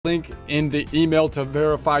link in the email to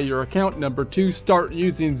verify your account. Number 2, start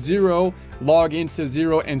using Xero, log into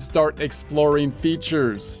Xero and start exploring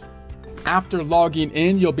features. After logging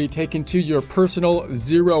in, you'll be taken to your personal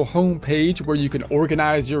Xero homepage where you can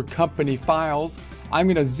organize your company files. I'm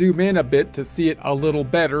going to zoom in a bit to see it a little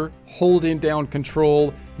better. Holding down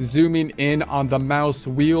Control, zooming in on the mouse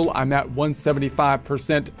wheel. I'm at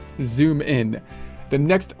 175% zoom in. The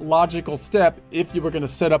next logical step, if you were going to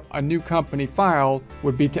set up a new company file,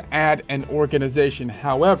 would be to add an organization.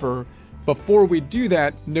 However, before we do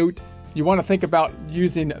that, note you want to think about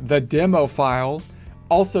using the demo file.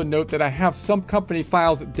 Also note that I have some company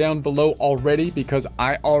files down below already because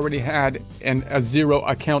I already had a Xero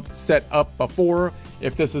account set up before.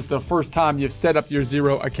 If this is the first time you've set up your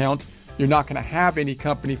Xero account, you're not going to have any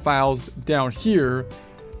company files down here.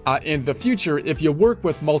 In the future, if you work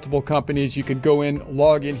with multiple companies, you can go in,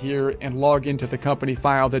 log in here, and log into the company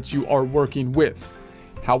file that you are working with.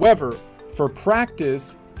 However, for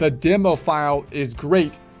practice, the demo file is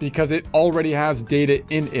great because it already has data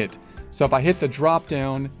in it. So if I hit the drop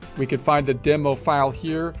down, we can find the demo file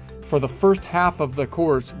here. For the first half of the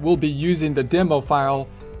course, we'll be using the demo file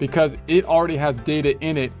because it already has data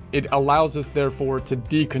in it. It allows us therefore to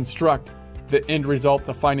deconstruct the end result,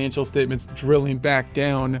 the financial statements, drilling back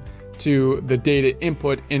down to the data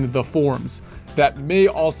input in the forms. That may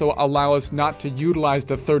also allow us not to utilize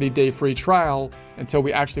the 30-day free trial until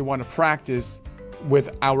we actually want to practice with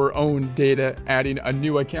our own data, adding a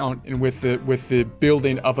new account and with the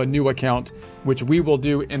building of a new account, which we will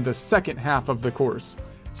do in the second half of the course.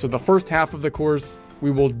 So the first half of the course,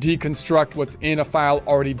 we will deconstruct what's in a file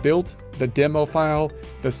already built, the demo file.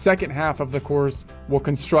 The second half of the course, we'll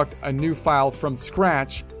construct a new file from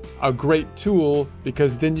scratch, a great tool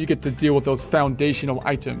because then you get to deal with those foundational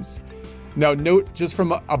items. Now note, just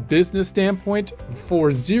from a business standpoint, for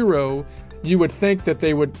Xero, you would think that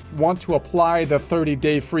they would want to apply the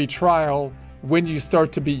 30-day free trial when you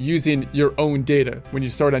start to be using your own data, when you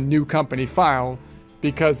start a new company file,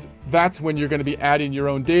 because that's when you're going to be adding your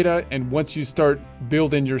own data. And once you start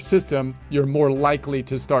building your system, you're more likely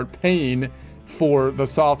to start paying for the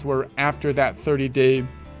software after that 30-day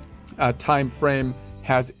time frame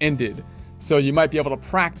has ended. So you might be able to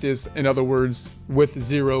practice, in other words, with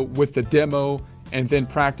Xero, with the demo, and then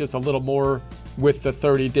practice a little more with the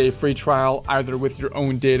 30-day free trial, either with your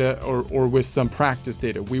own data or with some practice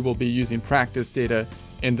data. We will be using practice data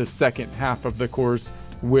in the second half of the course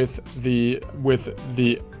with the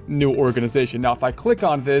new organization. Now, if I click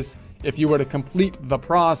on this, if you were to complete the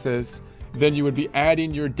process, then you would be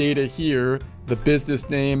adding your data here, the business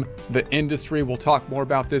name, the industry, we'll talk more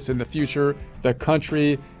about this in the future, the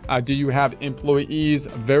country, do you have employees,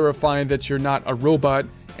 verifying that you're not a robot,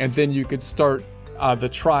 and then you could start the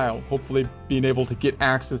trial, hopefully being able to get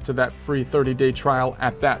access to that free 30-day trial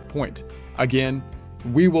at that point. Again,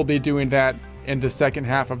 we will be doing that in the second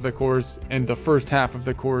half of the course. In the first half of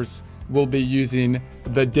the course, we'll be using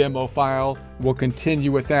the demo file. We'll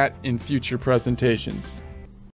continue with that in future presentations.